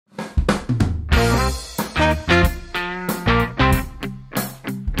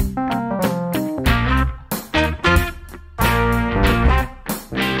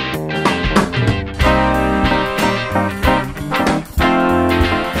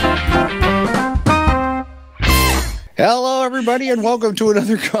Hello, everybody, and welcome to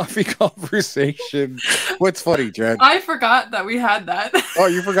another coffee conversation. What's funny, Jen? I forgot that we had that. Oh,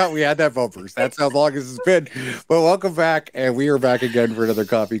 you forgot we had that bumpers. That's how long it's been. But welcome back, and we are back again for another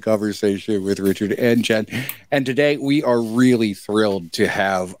coffee conversation with Richard and Jen. And today we are really thrilled to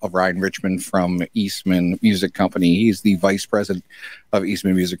have Ryan Richman from Eastman Music Company. He's the vice president of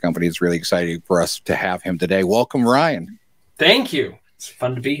Eastman Music Company. It's really exciting for us to have him today. Welcome, Ryan. Thank you. It's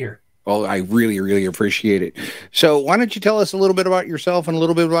fun to be here. Well, I really, really appreciate it. So why don't you tell us a little bit about yourself and a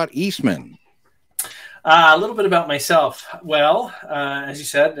little bit about Eastman? A little bit about myself. Well, as you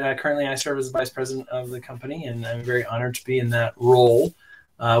said, currently I serve as the vice president of the company, and I'm very honored to be in that role.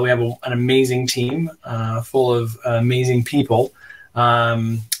 We have an amazing team full of amazing people.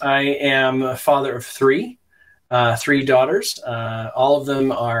 I am a father of three daughters. All of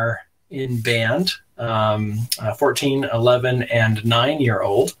them are in band, 14, 11, and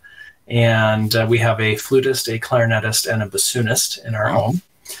 9-year-old. And we have a flutist, a clarinetist, and a bassoonist in our home,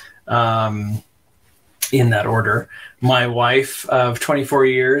 in that order. My wife of 24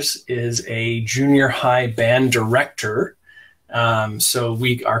 years is a junior high band director. So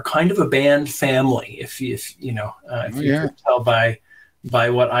we are kind of a band family, if you can tell by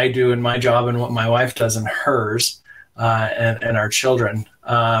what I do in my job and what my wife does in hers, and our children.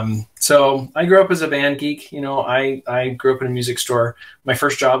 So I grew up as a band geek. You know, I grew up in a music store. My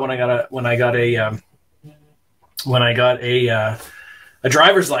first job when I got a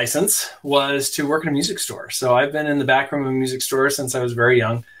driver's license was to work in a music store. So I've been in the back room of a music store since I was very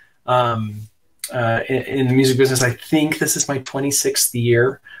young. In the music business, I think this is my 26th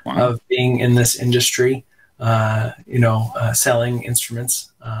year of being in this industry. Selling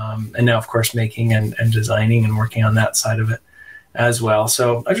instruments, and now, of course, making and designing and working on that side of it as well.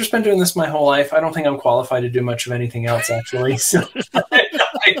 So I've just been doing this my whole life. I don't think I'm qualified to do much of anything else, actually. So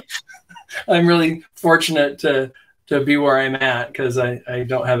I'm really fortunate to be where I'm at because I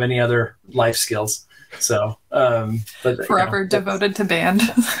don't have any other life skills. So, but forever devoted to band.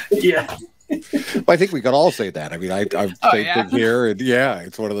 Yeah. Well, I think we could all say that. I mean, I've taken here, and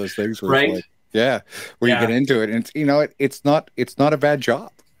it's one of those things where it's like, where you get into it, and it's not a bad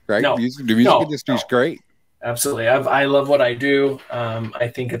job, right? No, the music industry is great. Absolutely, I love what I do. I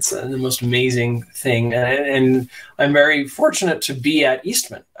think it's the most amazing thing, and I'm very fortunate to be at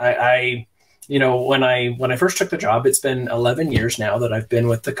Eastman. When I first took the job, it's been 11 years now that I've been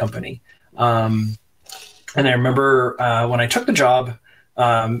with the company, and I remember when I took the job.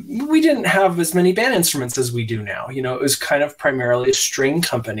 We didn't have as many band instruments as we do now. You know, it was kind of primarily a string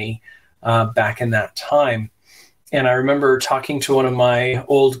company back in that time. And I remember talking to one of my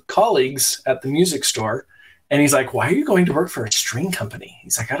old colleagues at the music store, and he's like, "Why are you going to work for a string company?"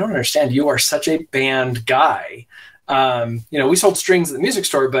 He's like, "I don't understand. You are such a band guy." We sold strings at the music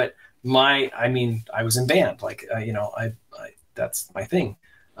store, but I was in band. Like, that's my thing.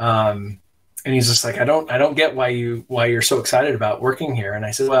 And he's just like, I don't get why you're so excited about working here. And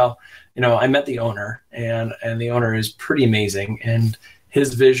I said, well, I met the owner, and the owner is pretty amazing. And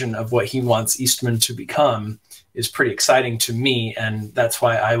his vision of what he wants Eastman to become is pretty exciting to me. And that's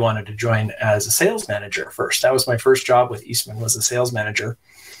why I wanted to join as a sales manager first. That was my first job with Eastman, was a sales manager.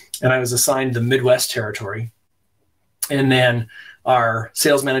 And I was assigned the Midwest territory. And then our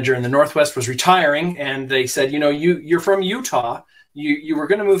sales manager in the Northwest was retiring. And they said, you're from Utah. You were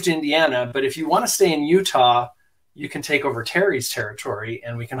going to move to Indiana, but if you want to stay in Utah, you can take over Terry's territory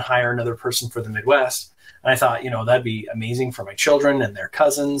and we can hire another person for the Midwest. And I thought, that'd be amazing for my children and their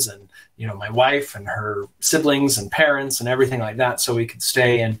cousins and, my wife and her siblings and parents and everything like that. So we could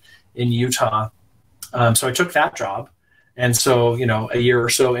stay in Utah. So I took that job. And so, a year or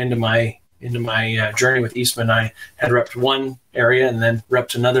so into my journey with Eastman, I had repped one area and then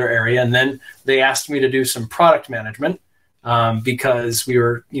repped another area. And then they asked me to do some product management. Because we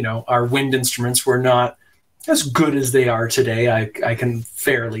were, our wind instruments were not as good as they are today, I can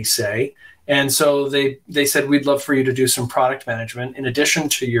fairly say. And so they said, we'd love for you to do some product management in addition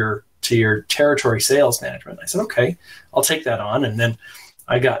to your territory sales management. I said, okay, I'll take that on. And then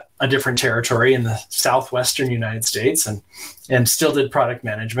I got a different territory in the Southwestern United States and still did product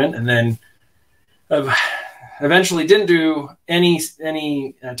management. And then eventually didn't do any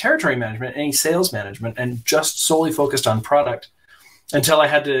territory management, any sales management, and just solely focused on product until I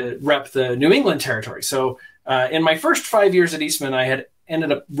had to rep the New England territory. So in my first 5 years at Eastman, I had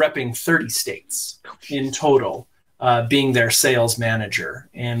ended up repping 30 states in total, being their sales manager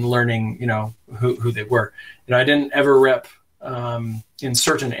and learning, who they were. I didn't ever rep in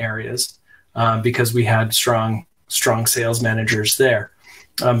certain areas because we had strong sales managers there.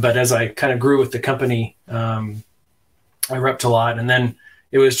 But as I kind of grew with the company, I repped a lot, and then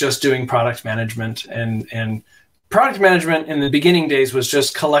it was just doing product management and product management in the beginning days was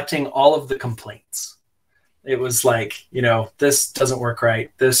just collecting all of the complaints. It was like, you know, this doesn't work right.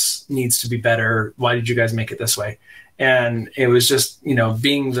 This needs to be better. Why did you guys make it this way? And it was just, you know,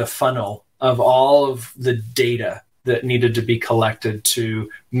 being the funnel of all of the data that needed to be collected to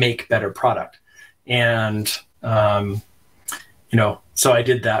make better product. And, you know, so I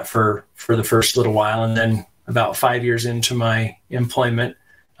did that for the first little while. And then about 5 years into my employment,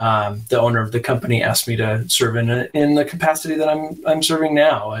 the owner of the company asked me to serve in the capacity that I'm serving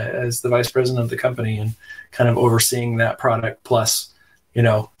now as the vice president of the company, and kind of overseeing that product plus, you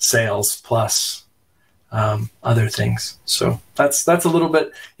know, sales plus other things. So that's a little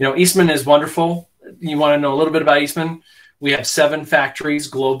bit, you know, Eastman is wonderful. You want to know a little bit about Eastman? We have 7 factories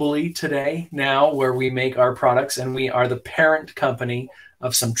globally today now where we make our products, and we are the parent company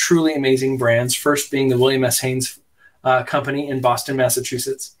of some truly amazing brands. First being the William S. Haynes company in Boston,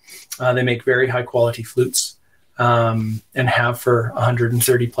 Massachusetts. They make very high quality flutes and have for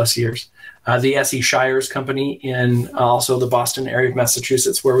 130 plus years. The S.E. Shires company in also the Boston area of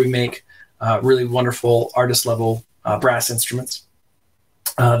Massachusetts, where we make really wonderful artist level brass instruments.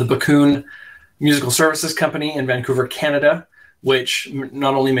 The Bakun Musical Services Company in Vancouver, Canada, which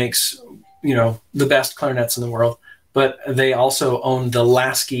not only makes, you know, the best clarinets in the world, but they also own the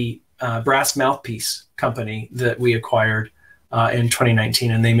Lasky brass mouthpiece company that we acquired in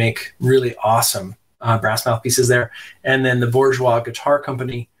 2019, and they make really awesome brass mouthpieces there. And then the Bourgeois Guitar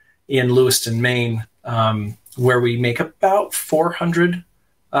Company in Lewiston, Maine, where we make about 400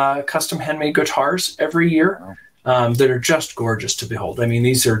 custom handmade guitars every year. Wow. That are just gorgeous to behold. I mean,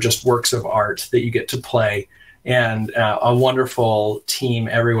 these are just works of art that you get to play, and a wonderful team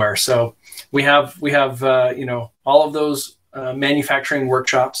everywhere. So we have you know, all of those manufacturing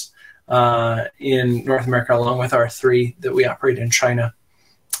workshops in North America, along with our 3 that we operate in China,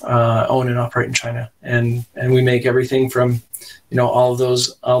 own and operate in China, and we make everything from, you know, all of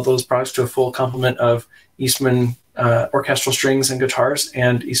those products to a full complement of Eastman orchestral strings and guitars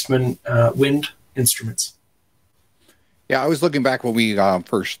and Eastman wind instruments. Yeah, I was looking back when we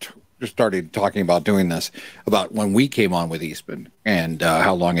first started talking about doing this, about when we came on with Eastman and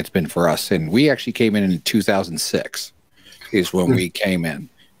how long it's been for us. And we actually came in 2006 is when we came in.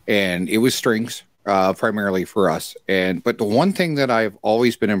 And it was strings primarily for us. But the one thing that I've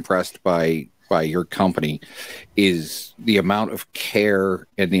always been impressed by your company is the amount of care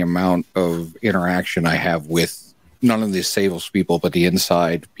and the amount of interaction I have with not only the sales people, but the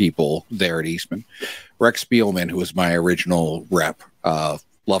inside people there at Eastman. Rex Spielman, who was my original rep,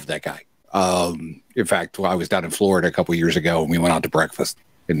 loved that guy. In fact, I was down in Florida a couple of years ago, and we went out to breakfast.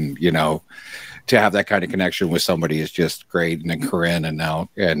 And, you know, to have that kind of connection with somebody is just great. And then Corinne, and now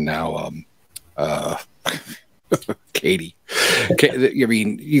Katie. I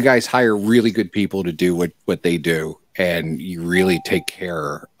mean, you guys hire really good people to do what they do, and you really take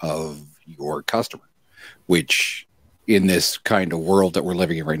care of your customer, which in this kind of world that we're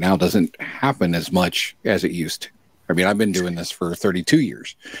living in right now doesn't happen as much as it used to. I mean, I've been doing this for 32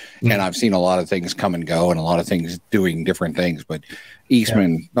 years, and I've seen a lot of things come and go, and a lot of things doing different things. But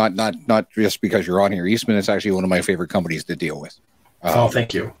Eastman, not just because you're on here, Eastman is actually one of my favorite companies to deal with. Oh,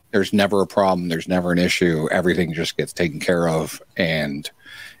 thank you. There's never a problem. There's never an issue. Everything just gets taken care of, and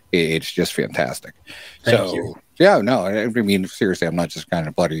it's just fantastic. Thank you. Yeah, no, I mean, seriously, I'm not just kind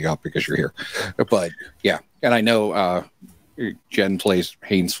of buttering you up because you're here. But, yeah, and I know Jen plays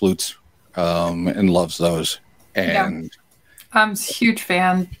Haynes flutes and loves those. And I'm a huge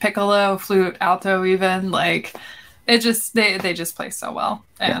fan. Piccolo, flute, alto, even, like, it just, they just play so well.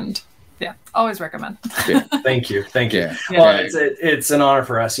 And yeah, always recommend. Yeah. Thank you. Yeah. Well, it's an honor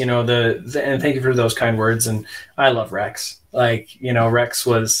for us, you know, and thank you for those kind words. And I love Rex. Like, you know, Rex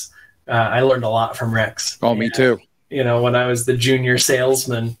was, I learned a lot from Rex. Oh, me too. You know, when I was the junior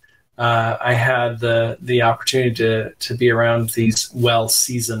salesman, I had the opportunity to be around these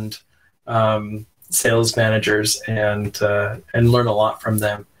well-seasoned sales managers and learn a lot from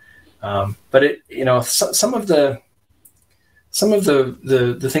them. But it, you know, some of the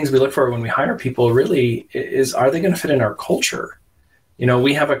things we look for when we hire people really is, are they going to fit in our culture? You know,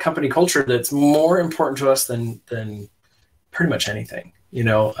 we have a company culture that's more important to us than pretty much anything. You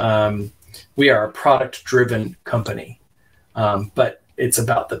know, we are a product-driven company, but it's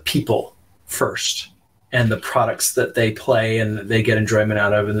about the people first and the products that they play and that they get enjoyment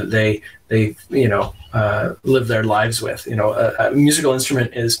out of and that they you know, live their lives with. You know, a musical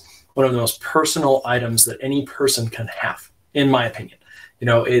instrument is one of the most personal items that any person can have, in my opinion. You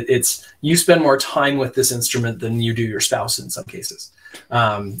know, it's you spend more time with this instrument than you do your spouse in some cases.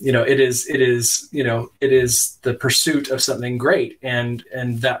 You know, it is the pursuit of something great, and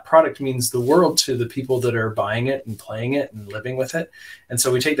that product means the world to the people that are buying it and playing it and living with it. And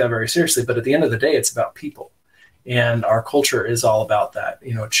so we take that very seriously. But at the end of the day, it's about people, and our culture is all about that.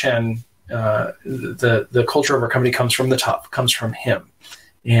 You know, Chen, the culture of our company comes from the top, comes from him.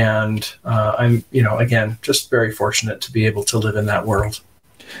 And I'm, you know, again, just very fortunate to be able to live in that world.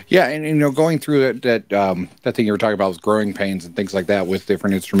 Yeah, and you know, going through that thing you were talking about with growing pains and things like that, with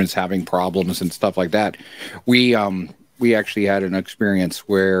different instruments having problems and stuff like that, we actually had an experience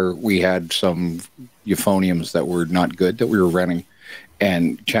where we had some euphoniums that were not good that we were renting,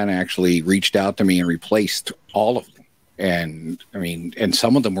 and China actually reached out to me and replaced all of them. And I mean, and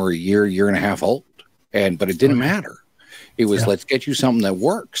some of them were a year and a half old, but it didn't matter. It was, let's get you something that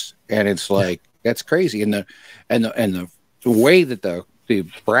works. And it's like, that's crazy. And the way that the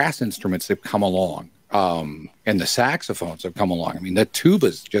brass instruments have come along, and the saxophones have come along. I mean, the tuba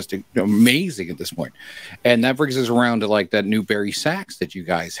is just amazing at this point. And that brings us around to like that new Barry sax that you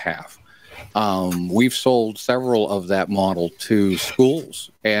guys have. We've sold several of that model to schools,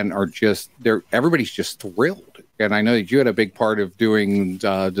 and everybody's just thrilled. And I know that you had a big part of doing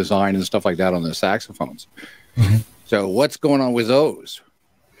design and stuff like that on the saxophones. Mm-hmm. So what's going on with those?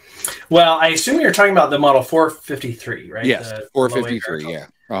 Well, I assume you're talking about the model 453, right? Yes, 453, yeah.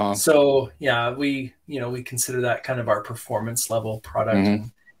 Uh-huh. So yeah, we consider that kind of our performance level product,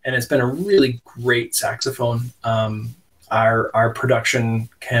 and it's been a really great saxophone. Our production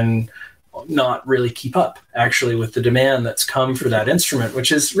can not really keep up actually with the demand that's come for that instrument,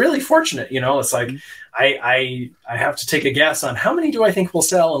 which is really fortunate. You know, it's like I have to take a guess on how many do I think we'll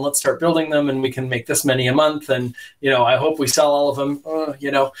sell, and let's start building them, and we can make this many a month, and you know, I hope we sell all of them.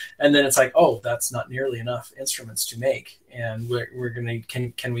 You know, and then it's like, oh, that's not nearly enough instruments to make, and we're gonna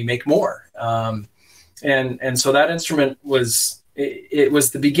can we make more? And so that instrument was it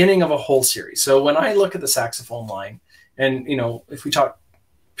was the beginning of a whole series. So when I look at the saxophone line, and you know, if we talk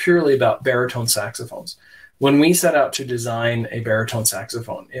purely about baritone saxophones, when we set out to design a baritone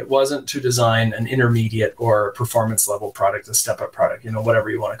saxophone, it wasn't to design an intermediate or performance level product, a step up product, you know, whatever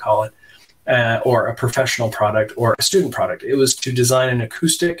you want to call it, or a professional product or a student product. It was to design an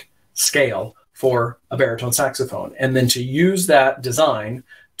acoustic scale for a baritone saxophone, and then to use that design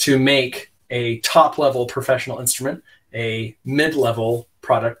to make a top level professional instrument, a mid-level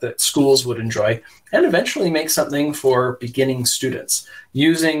product that schools would enjoy, and eventually make something for beginning students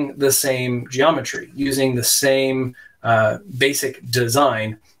using the same geometry, using the same basic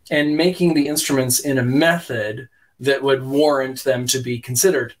design, and making the instruments in a method that would warrant them to be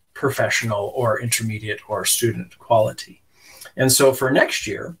considered professional or intermediate or student quality. And so for next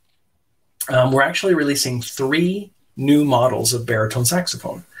year, we're actually releasing 3 new models of baritone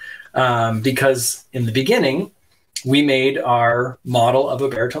saxophone, because in the beginning, we made our model of a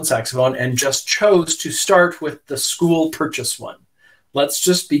baritone saxophone and just chose to start with the school purchase one. Let's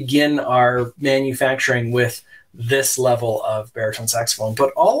just begin our manufacturing with this level of baritone saxophone.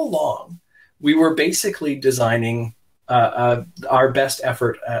 But all along, we were basically designing our best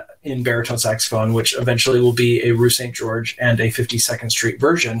effort in baritone saxophone, which eventually will be a Rue St. George and a 52nd Street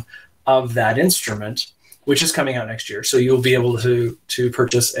version of that instrument, which is coming out next year. So you'll be able to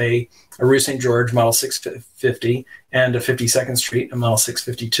purchase a Rue St. George Model 650 and a 52nd Street, a Model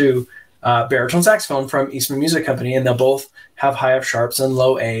 652 baritone saxophone from Eastman Music Company, and they'll both have high F sharps and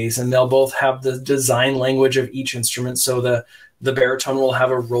low A's, and they'll both have the design language of each instrument. So the baritone will have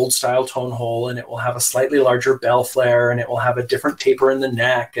a rolled style tone hole, and it will have a slightly larger bell flare, and it will have a different taper in the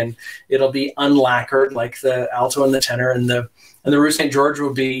neck, and it'll be unlacquered like the alto and the tenor, and the Rue St. George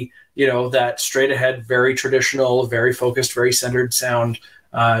will be, you know, that straight ahead, very traditional, very focused, very centered sound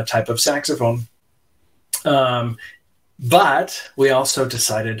type of saxophone. But we also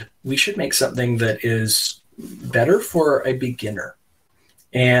decided we should make something that is better for a beginner.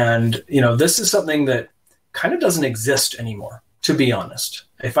 And, you know, this is something that kind of doesn't exist anymore, to be honest.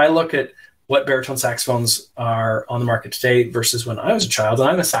 If I look at what baritone saxophones are on the market today versus when I was a child, and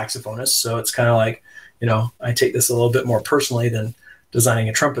I'm a saxophonist, so it's kind of like, you know, I take this a little bit more personally than designing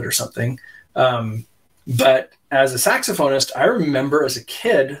a trumpet or something. But as a saxophonist, I remember as a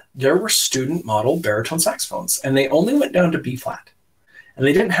kid, there were student model baritone saxophones, and they only went down to B flat, and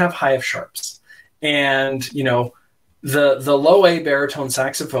they didn't have high F sharps. And, you know, the low A baritone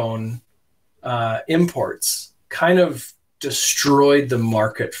saxophone imports kind of destroyed the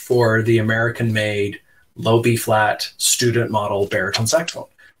market for the American-made low B flat student model baritone saxophone.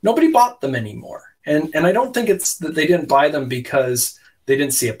 Nobody bought them anymore. And I don't think it's that they didn't buy them because they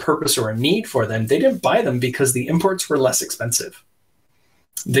didn't see a purpose or a need for them. They didn't buy them because the imports were less expensive.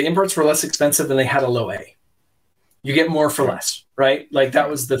 The imports were less expensive and they had a low A. You get more for less, right? Like that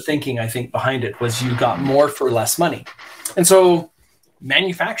was the thinking, I think, behind it, was you got more for less money. And so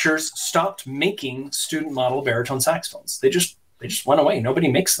manufacturers stopped making student model baritone saxophones. They just went away.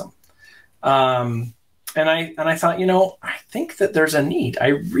 Nobody makes them. And I thought, you know, I think that there's a need. I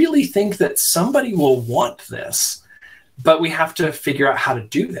really think that somebody will want this, but we have to figure out how to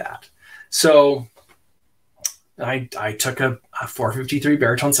do that. So I took a 453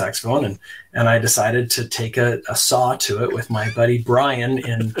 baritone saxophone and I decided to take a saw to it with my buddy Brian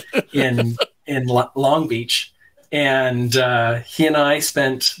in Long Beach. And he and I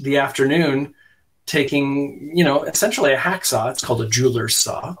spent the afternoon taking, you know, essentially a hacksaw. It's called a jeweler's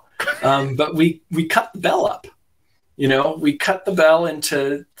saw. But we cut the bell up, you know, we cut the bell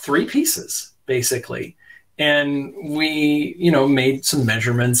into 3 pieces, basically. And we, you know, made some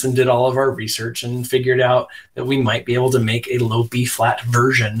measurements and did all of our research and figured out that we might be able to make a low B flat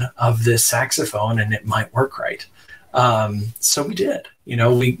version of this saxophone and it might work right. So we did, you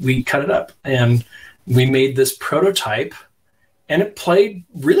know, we cut it up and we made this prototype. And it played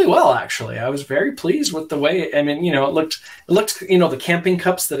really well, actually. I was very pleased with the way, I mean, you know, it looked, you know, the camping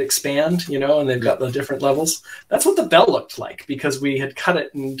cups that expand, you know, and they've got the different levels. That's what the bell looked like, because we had cut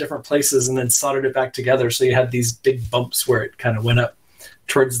it in different places and then soldered it back together. So you had these big bumps where it kind of went up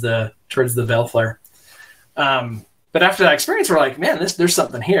towards the bell flare. But after that experience, we're like, man, there's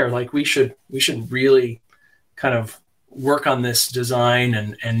something here. Like we should really kind of work on this design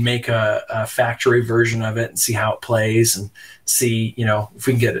and make a factory version of it and see how it plays and see, you know, if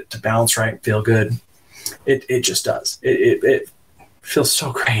we can get it to bounce right and feel good. It just does. It feels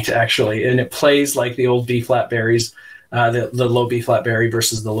so great, actually. And it plays like the old B flat berries, the low B flat berry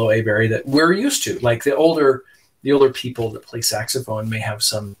versus the low A berry that we're used to. Like the older people that play saxophone may have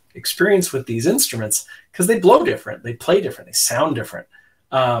some experience with these instruments because they blow different, they play different, they sound different.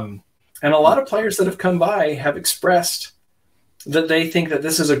 And a lot of players that have come by have expressed that they think that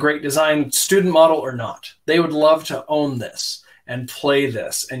this is a great design, student model or not. They would love to own this and play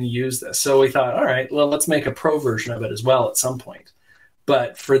this and use this. So we thought, all right, well, let's make a pro version of it as well at some point.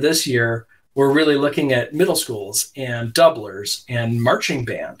 But for this year, we're really looking at middle schools and doublers and marching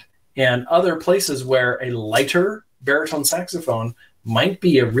band and other places where a lighter baritone saxophone might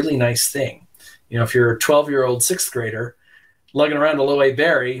be a really nice thing. You know, if you're a 12-year-old 6th grader, lugging around a low A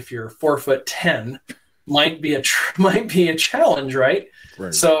berry, if you're 4'10", might be a challenge, right?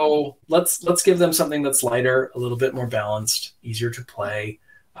 Right. So let's give them something that's lighter, a little bit more balanced, easier to play,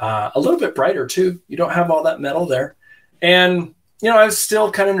 a little bit brighter too. You don't have all that metal there, and you know I was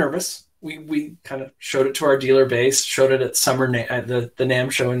still kind of nervous. We kind of showed it to our dealer base, showed it at summer at the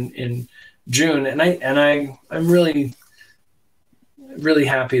NAMM show in June, and I'm really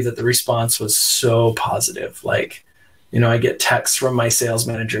happy that the response was so positive. Like, you know, I get texts from my sales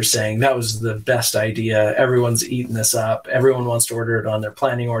manager saying that was the best idea. Everyone's eating this up. Everyone wants to order it on their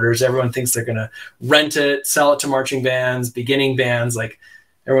planning orders. Everyone thinks they're going to rent it, sell it to marching bands, beginning bands. Like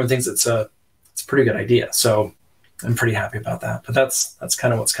everyone thinks it's a pretty good idea. So I'm pretty happy about that. But that's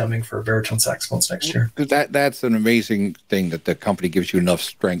kind of what's coming for baritone saxophones next year. That's an amazing thing that the company gives you enough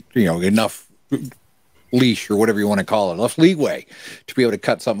strength, you know, enough leash or whatever you want to call it, enough leeway to be able to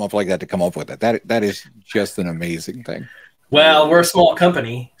cut something up like that to come up with it. That is just an amazing thing. Well, we're a small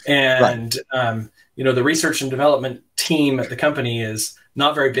company, and right. You know, the research and development team at the company is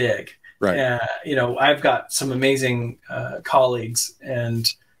not very big. Right. You know, I've got some amazing colleagues, and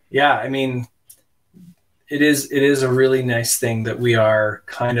yeah, I mean, it is a really nice thing that we are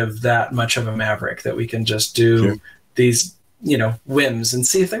kind of that much of a maverick that we can just do these, you know, whims and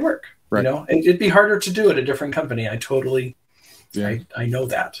see if they work. Right. You know, it'd be harder to do at a different company. I totally, I know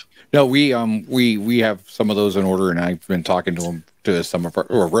that. No, we have some of those in order, and I've been talking to them, to some of our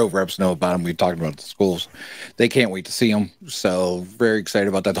road reps know about them. We talked about the schools. They can't wait to see them. So very excited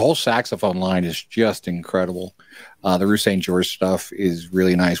about that. The whole saxophone line is just incredible. The Rue St. George stuff is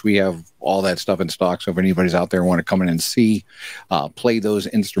really nice. We have all that stuff in stock. So if anybody's out there want to come in and see, play those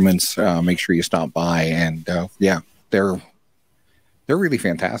instruments, make sure you stop by. And yeah, they're really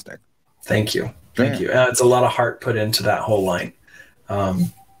fantastic. Thank you. Thank you. It's a lot of heart put into that whole line.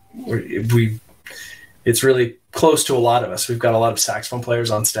 It's really close to a lot of us. We've got a lot of saxophone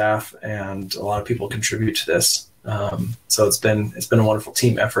players on staff, and a lot of people contribute to this. So it's been a wonderful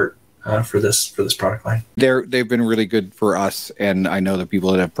team effort for this product line. They've been really good for us, and I know the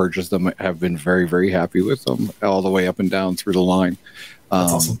people that have purchased them have been very, very happy with them all the way up and down through the line.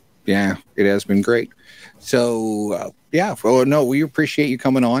 That's awesome. Yeah, it has been great. So yeah, well, no, we appreciate you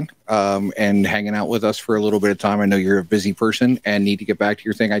coming on and hanging out with us for a little bit of time. I know you're a busy person and need to get back to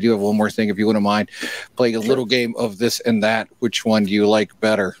your thing. I do have one more thing, if you wouldn't mind playing a little game of this and that. Which one do you like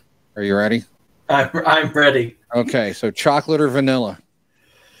better? Are you ready? I'm ready. Okay, so chocolate or vanilla?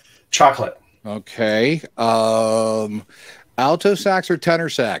 Chocolate. Okay. Alto sax or tenor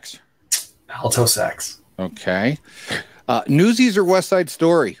sax? Alto sax. Okay. Newsies or West Side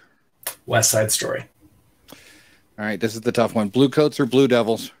Story? West Side Story. All right, this is the tough one. Blue Coats or Blue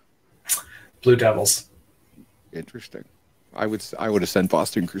Devils? Blue Devils. Interesting. I would have sent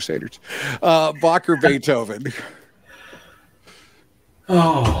Boston Crusaders. Bach or Beethoven?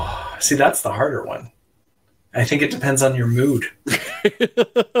 Oh, see, that's the harder one. I think it depends on your mood.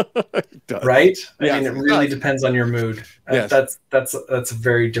 Right? I mean, it really depends on your mood. Yes. That's a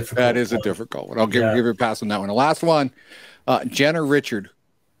very difficult That is a difficult one. I'll give you a pass on that one. The last one, Genn or Richard?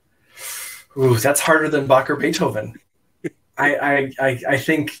 Ooh, that's harder than Bach or Beethoven. I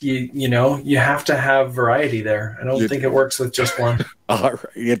think you have to have variety there. I don't think it works with just one. All right,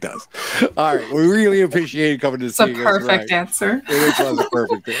 it does. All right, we really appreciate you coming to see us. It's a perfect answer. It was a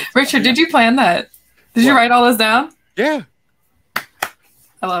perfect answer. Richard, did you plan that? Did you write all this down? Yeah.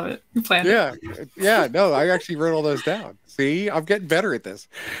 I love it. You planned it. Yeah. No, I actually wrote all those down. See, I'm getting better at this.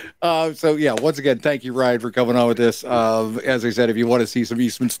 So yeah, once again, thank you, Ryan, for coming on with this. As I said, if you want to see some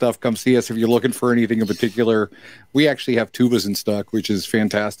Eastman stuff, come see us. If you're looking for anything in particular, we actually have tubas in stock, which is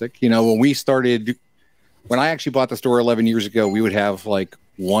fantastic. You know, when I actually bought the store 11 years ago, we would have like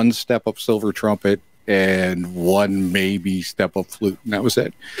one step-up silver trumpet and one maybe step-up flute, and that was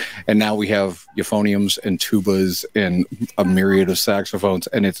it. And now we have euphoniums and tubas and a myriad of saxophones,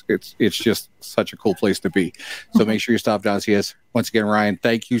 and it's just such a cool place to be. So make sure you stop down and see us. Once again, Ryan,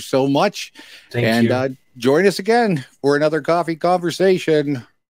 thank you so much. Thank you. Join us again for another coffee conversation.